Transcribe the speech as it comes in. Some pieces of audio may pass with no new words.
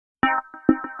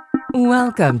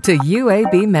Welcome to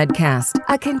UAB Medcast,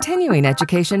 a continuing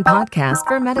education podcast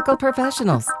for medical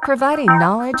professionals, providing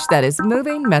knowledge that is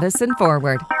moving medicine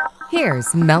forward.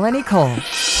 Here's Melanie Cole.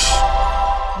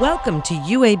 Welcome to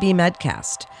UAB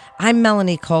Medcast. I'm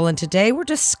Melanie Cole, and today we're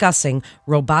discussing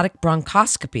robotic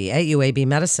bronchoscopy at UAB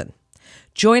Medicine.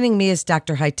 Joining me is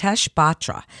Dr. Hitesh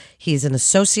Batra. He's an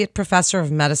associate professor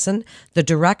of medicine, the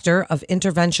director of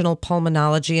Interventional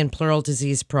Pulmonology and Pleural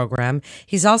Disease Program.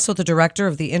 He's also the director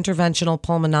of the Interventional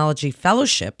Pulmonology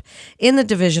Fellowship in the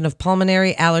Division of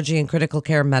Pulmonary, Allergy, and Critical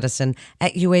Care Medicine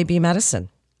at UAB Medicine.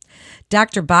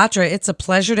 Dr. Batra, it's a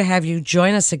pleasure to have you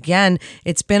join us again.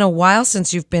 It's been a while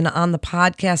since you've been on the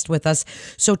podcast with us.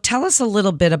 So tell us a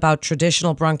little bit about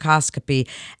traditional bronchoscopy.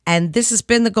 And this has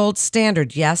been the gold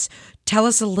standard, yes? Tell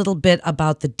us a little bit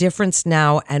about the difference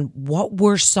now and what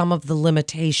were some of the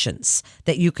limitations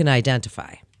that you can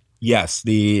identify? Yes,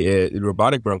 the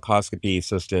robotic bronchoscopy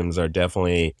systems are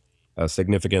definitely a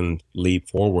significant leap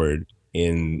forward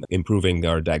in improving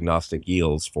our diagnostic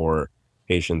yields for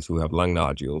patients who have lung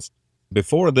nodules.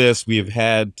 Before this, we've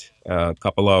had a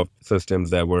couple of systems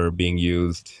that were being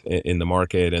used in the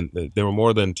market, and there were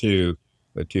more than two,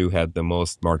 but two had the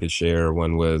most market share.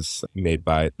 One was made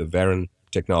by the Veran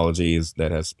Technologies that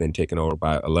has been taken over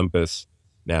by Olympus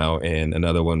now, and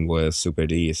another one was Super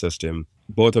D system.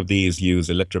 Both of these use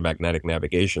electromagnetic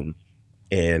navigation,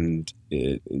 and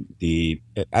the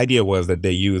idea was that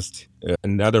they used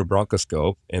another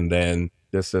bronchoscope, and then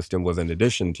this system was in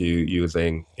addition to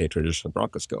using a traditional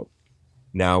bronchoscope.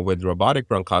 Now, with robotic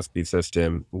bronchoscopy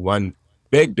system, one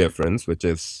big difference, which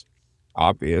is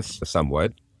obvious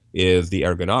somewhat, is the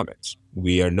ergonomics.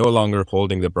 We are no longer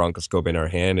holding the bronchoscope in our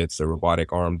hand. It's a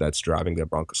robotic arm that's driving the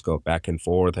bronchoscope back and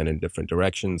forth and in different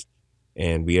directions.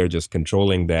 And we are just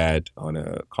controlling that on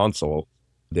a console.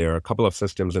 There are a couple of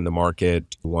systems in the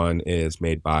market. One is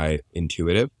made by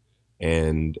Intuitive,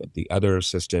 and the other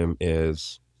system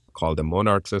is called the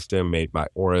Monarch system made by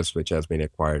Auris, which has been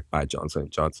acquired by Johnson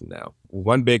 & Johnson now.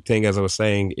 One big thing, as I was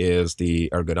saying, is the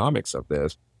ergonomics of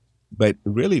this. But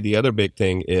really, the other big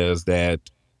thing is that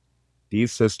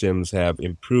these systems have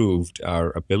improved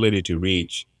our ability to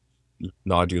reach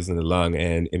nodules in the lung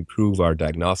and improve our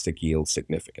diagnostic yield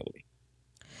significantly.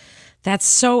 That's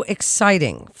so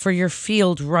exciting for your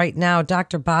field right now,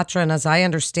 Dr. Batra. And as I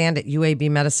understand it, UAB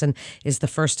Medicine is the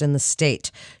first in the state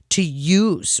to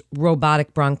use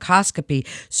robotic bronchoscopy.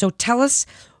 So tell us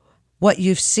what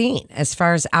you've seen as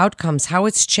far as outcomes, how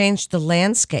it's changed the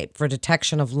landscape for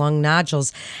detection of lung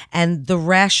nodules, and the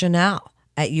rationale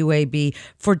at UAB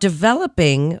for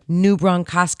developing new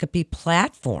bronchoscopy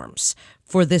platforms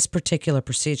for this particular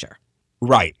procedure.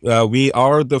 Right. We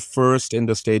are the first in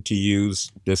the state to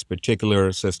use this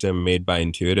particular system made by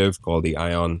Intuitive called the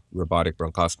Ion Robotic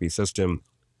Bronchoscopy System.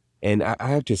 And I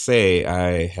have to say,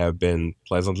 I have been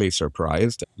pleasantly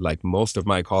surprised. Like most of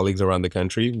my colleagues around the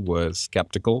country, was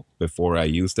skeptical before I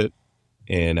used it.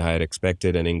 And I had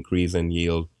expected an increase in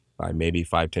yield by maybe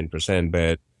 5-10%,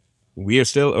 but we are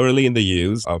still early in the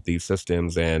use of these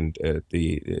systems, and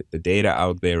the data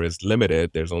out there is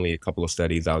limited. There's only a couple of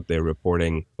studies out there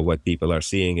reporting what people are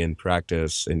seeing in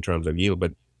practice in terms of yield,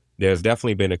 but there's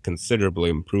definitely been a considerable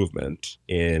improvement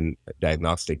in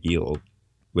diagnostic yield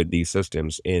with these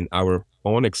systems. In our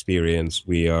own experience,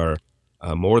 we are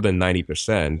more than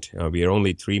 90%. We are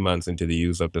only 3 months into the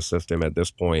use of the system at this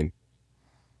point,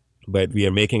 but we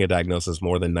are making a diagnosis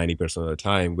more than 90% of the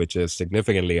time, which is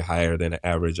significantly higher than an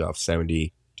average of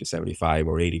 70 to 75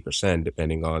 or 80%,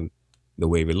 depending on the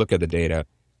way we look at the data.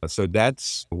 So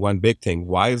that's one big thing.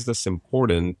 Why is this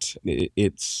important?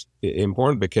 It's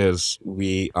important because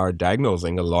we are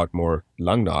diagnosing a lot more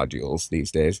lung nodules these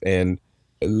days. And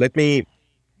let me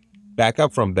back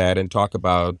up from that and talk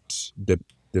about the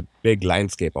big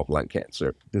landscape of lung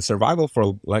cancer. The survival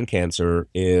for lung cancer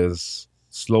is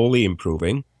slowly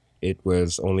improving. It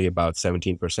was only about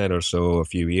 17% or so a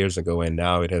few years ago, and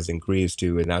now it has increased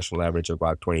to a national average of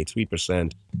about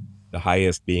 23%, the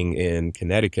highest being in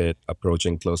Connecticut,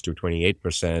 approaching close to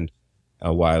 28%,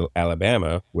 while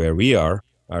Alabama, where we are,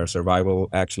 our survival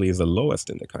actually is the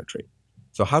lowest in the country.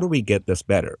 So how do we get this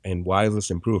better, and why is this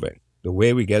improving? The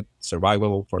way we get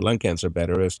survival for lung cancer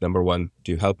better is, number one,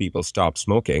 to help people stop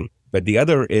smoking, but the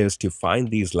other is to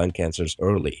find these lung cancers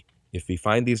early. If we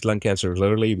find these lung cancers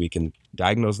early, we can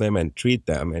diagnose them and treat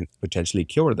them and potentially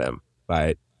cure them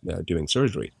by doing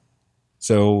surgery.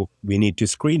 So we need to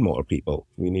screen more people.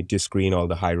 We need to screen all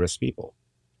the high-risk people.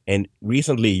 And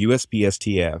recently,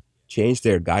 USPSTF changed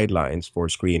their guidelines for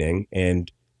screening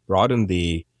and broadened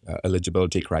the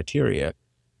eligibility criteria,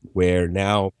 where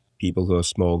now people who have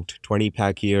smoked 20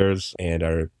 pack years and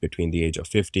are between the age of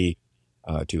 50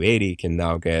 to 80 can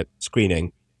now get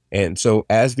screening. And so,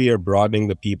 as we are broadening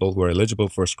the people who are eligible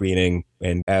for screening,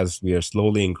 and as we are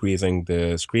slowly increasing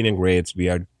the screening rates, we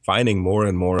are finding more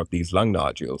and more of these lung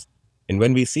nodules. And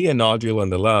when we see a nodule in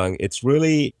the lung, it's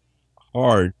really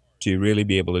hard to really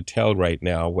be able to tell right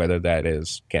now whether that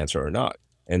is cancer or not.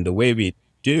 And the way we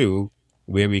do,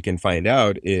 where we can find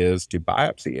out, is to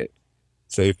biopsy it.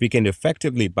 So if we can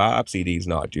effectively biopsy these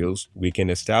nodules, we can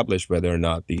establish whether or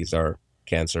not these are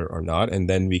cancer or not, and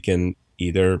then we can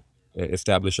either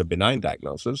establish a benign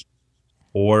diagnosis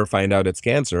or find out it's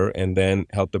cancer and then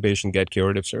help the patient get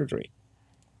curative surgery.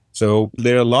 So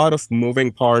there are a lot of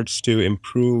moving parts to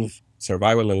improve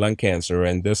survival in lung cancer,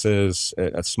 and this is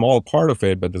a small part of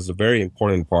it, but this is a very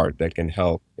important part that can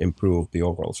help improve the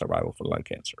overall survival for lung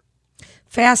cancer.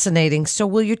 Fascinating. So,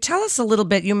 will you tell us a little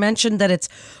bit? You mentioned that it's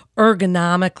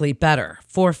ergonomically better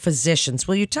for physicians.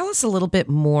 Will you tell us a little bit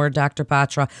more, Dr.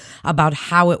 Batra, about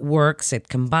how it works? It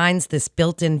combines this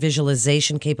built in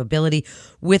visualization capability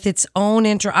with its own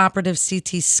intraoperative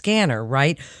CT scanner,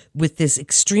 right? With this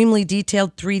extremely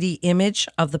detailed 3D image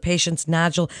of the patient's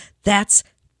nodule. That's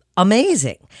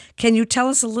amazing. Can you tell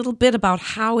us a little bit about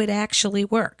how it actually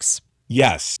works?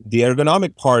 Yes, the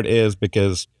ergonomic part is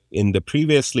because in the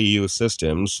previously used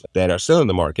systems that are still in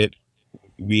the market,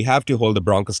 we have to hold the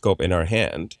bronchoscope in our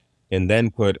hand and then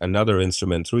put another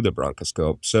instrument through the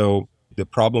bronchoscope. So the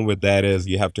problem with that is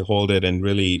you have to hold it and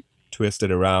really twist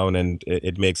it around, and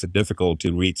it makes it difficult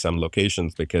to reach some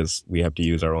locations because we have to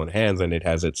use our own hands, and it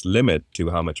has its limit to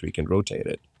how much we can rotate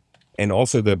it. And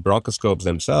also the bronchoscopes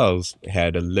themselves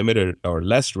had a limited or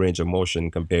less range of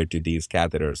motion compared to these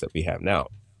catheters that we have now.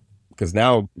 Because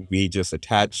now we just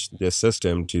attach this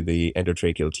system to the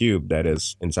endotracheal tube that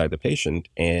is inside the patient,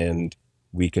 and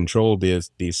we control these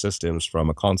systems from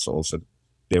a console. So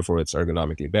therefore, it's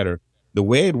ergonomically better. The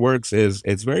way it works is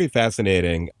it's very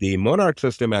fascinating. The Monarch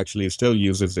system actually still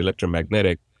uses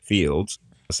electromagnetic fields,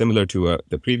 similar to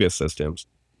the previous systems.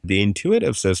 The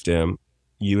Intuitive system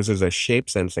uses a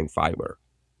shape-sensing fiber.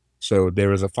 So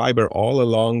there is a fiber all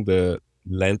along the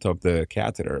length of the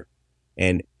catheter,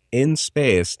 and in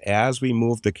space, as we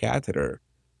move the catheter,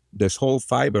 this whole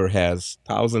fiber has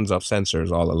thousands of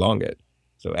sensors all along it.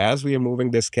 So as we are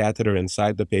moving this catheter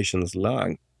inside the patient's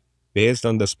lung, based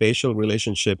on the spatial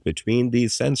relationship between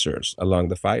these sensors along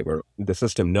the fiber, the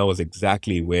system knows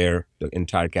exactly where the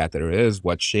entire catheter is,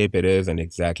 what shape it is, and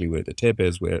exactly where the tip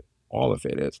is, where all of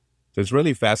it is. So it's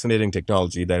really fascinating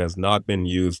technology that has not been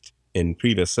used in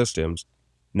previous systems.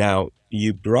 Now,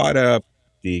 you brought up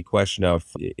the question of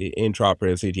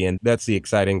intraoperative CT, and that's the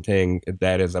exciting thing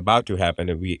that is about to happen,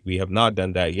 and we have not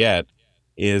done that yet,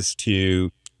 is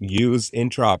to use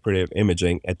intraoperative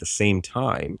imaging at the same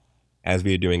time as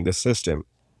we are doing the system.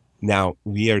 Now,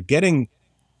 we are getting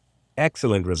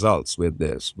excellent results with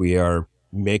this. We are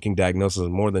making diagnosis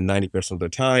more than 90% of the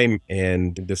time,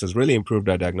 and this has really improved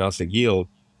our diagnostic yield.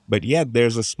 But yet,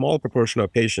 there's a small proportion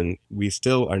of patients we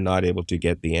still are not able to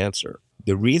get the answer.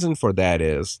 The reason for that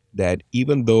is that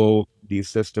even though these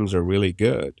systems are really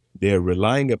good, they're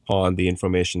relying upon the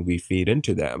information we feed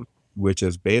into them, which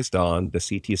is based on the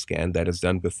CT scan that is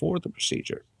done before the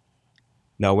procedure.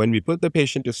 Now, when we put the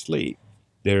patient to sleep,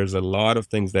 there's a lot of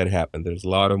things that happen. There's a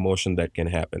lot of motion that can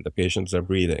happen. The patients are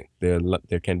breathing.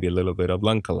 There can be a little bit of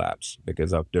lung collapse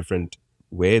because of different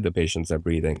way the patients are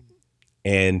breathing.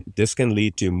 And this can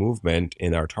lead to movement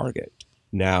in our target.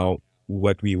 Now,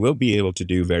 what we will be able to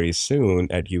do very soon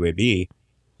at UAB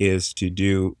is to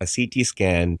do a CT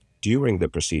scan during the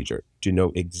procedure to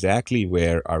know exactly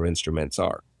where our instruments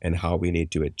are and how we need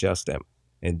to adjust them.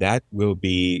 And that will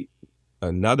be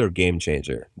another game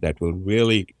changer that will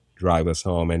really drive us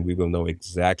home, and we will know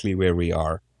exactly where we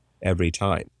are every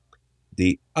time.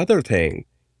 The other thing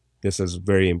this is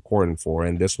very important for,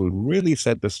 and this will really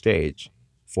set the stage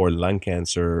for lung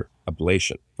cancer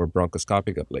ablation, for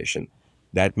bronchoscopic ablation.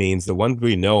 That means the once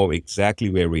we know exactly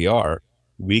where we are,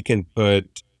 we can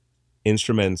put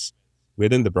instruments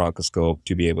within the bronchoscope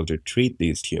to be able to treat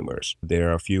these tumors. There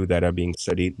are a few that are being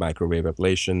studied: microwave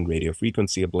ablation,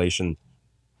 radiofrequency ablation,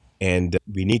 and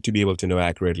we need to be able to know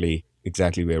accurately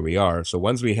exactly where we are. So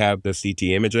once we have the CT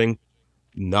imaging,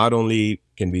 not only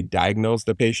can we diagnose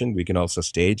the patient, we can also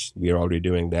stage. We are already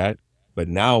doing that. But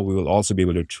now we will also be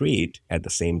able to treat at the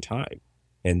same time.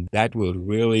 And that will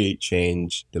really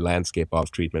change the landscape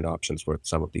of treatment options for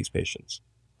some of these patients.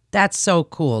 That's so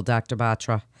cool, Dr.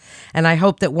 Batra. And I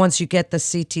hope that once you get the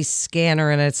CT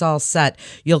scanner and it's all set,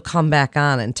 you'll come back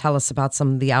on and tell us about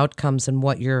some of the outcomes and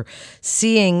what you're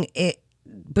seeing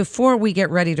before we get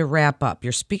ready to wrap up,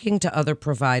 you're speaking to other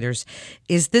providers.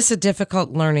 Is this a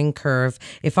difficult learning curve?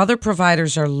 If other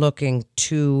providers are looking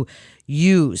to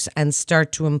use and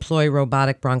start to employ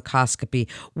robotic bronchoscopy,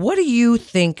 what do you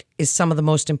think is some of the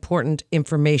most important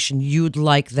information you'd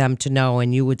like them to know?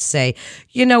 And you would say,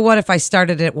 you know what, if I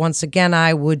started it once again,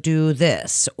 I would do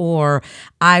this, or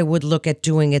I would look at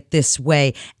doing it this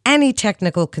way. Any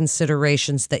technical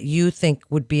considerations that you think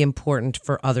would be important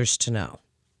for others to know?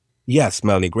 Yes,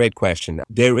 Melanie, great question.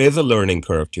 There is a learning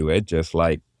curve to it, just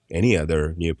like any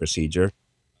other new procedure.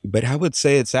 But I would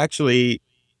say it's actually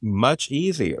much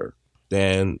easier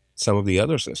than some of the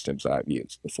other systems I've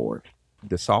used before.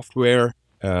 The software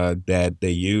that they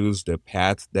use, the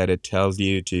path that it tells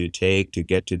you to take to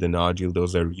get to the nodule,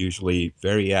 those are usually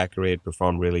very accurate,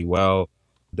 perform really well.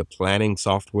 The planning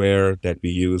software that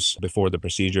we use before the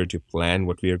procedure to plan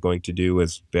what we are going to do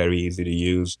is very easy to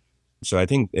use. So I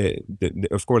think,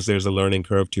 of course, there's a learning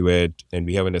curve to it, and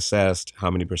we haven't assessed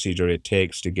how many procedure it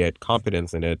takes to get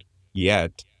competence in it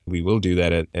yet. We will do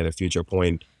that at a future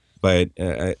point. But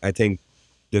I think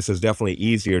this is definitely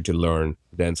easier to learn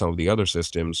than some of the other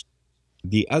systems.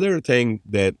 The other thing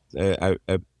that I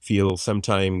feel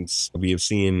sometimes we have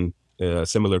seen a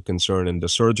similar concern in the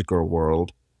surgical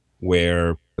world,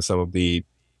 where some of the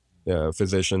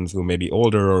physicians who may be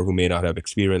older or who may not have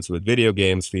experience with video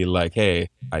games feel like, hey,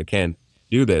 I can't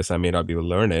do this. I may not be able to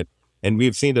learn it. And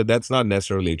we've seen that that's not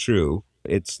necessarily true.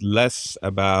 It's less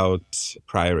about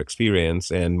prior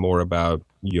experience and more about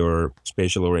your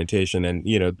spatial orientation. And,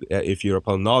 if you're a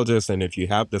pulmonologist and if you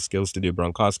have the skills to do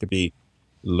bronchoscopy,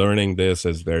 learning this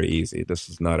is very easy. This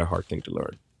is not a hard thing to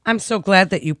learn. I'm so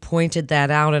glad that you pointed that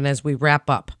out. And as we wrap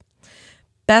up,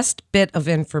 best bit of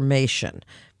information,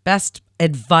 best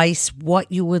advice,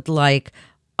 what you would like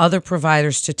other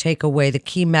providers to take away, the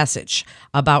key message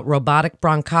about robotic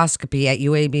bronchoscopy at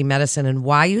UAB Medicine, and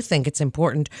why you think it's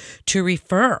important to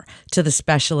refer to the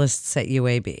specialists at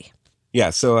UAB.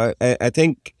 Yeah, so I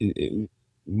think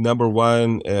number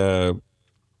one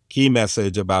key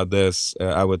message about this,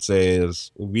 I would say,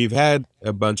 is we've had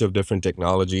a bunch of different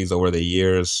technologies over the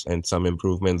years and some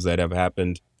improvements that have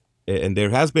happened. And there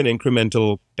has been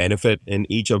incremental benefit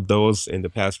in each of those in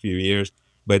the past few years,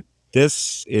 but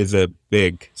this is a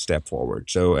big step forward.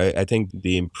 So I think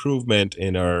the improvement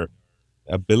in our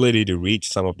ability to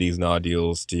reach some of these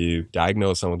nodules, to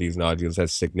diagnose some of these nodules,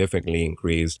 has significantly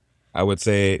increased. I would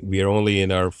say we are only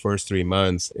in our first 3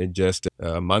 months. Just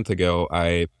a month ago,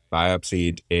 I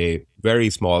biopsied a very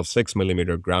small 6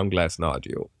 millimeter ground glass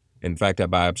nodule. In fact, I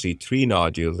biopsied 3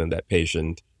 nodules in that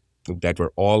patient that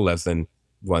were all less than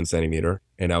 1 centimeter,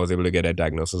 and I was able to get a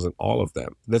diagnosis on all of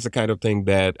them. That's the kind of thing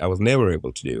that I was never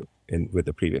able to do with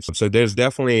the previous. So there's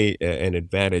definitely an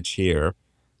advantage here.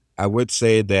 I would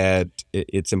say that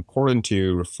it's important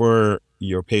to refer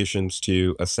your patients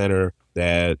to a center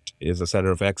that is a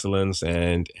center of excellence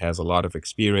and has a lot of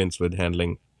experience with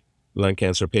handling lung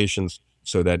cancer patients,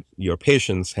 so that your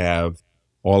patients have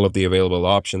all of the available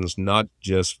options, not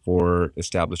just for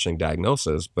establishing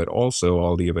diagnosis, but also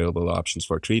all the available options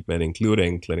for treatment,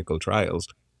 including clinical trials,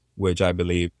 which I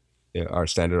believe are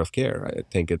standard of care. I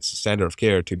think it's standard of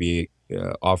care to be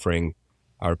offering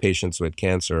our patients with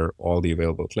cancer all the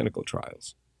available clinical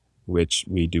trials, which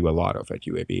we do a lot of at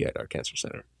UAB at our cancer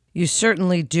center. You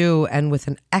certainly do, and with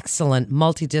an excellent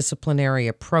multidisciplinary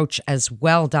approach as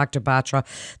well, Dr. Batra.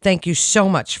 Thank you so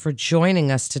much for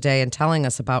joining us today and telling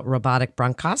us about robotic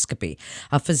bronchoscopy.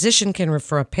 A physician can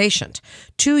refer a patient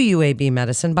to UAB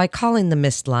Medicine by calling the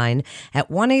MIST line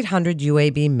at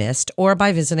 1-800-UAB-MIST or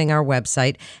by visiting our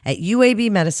website at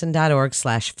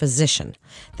uabmedicine.org/physician.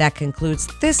 That concludes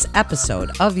this episode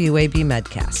of UAB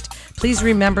Medcast. Please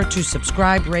remember to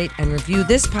subscribe, rate, and review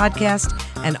this podcast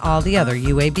and all the other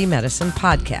UAB Medicine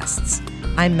podcasts.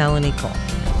 I'm Melanie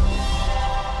Cole.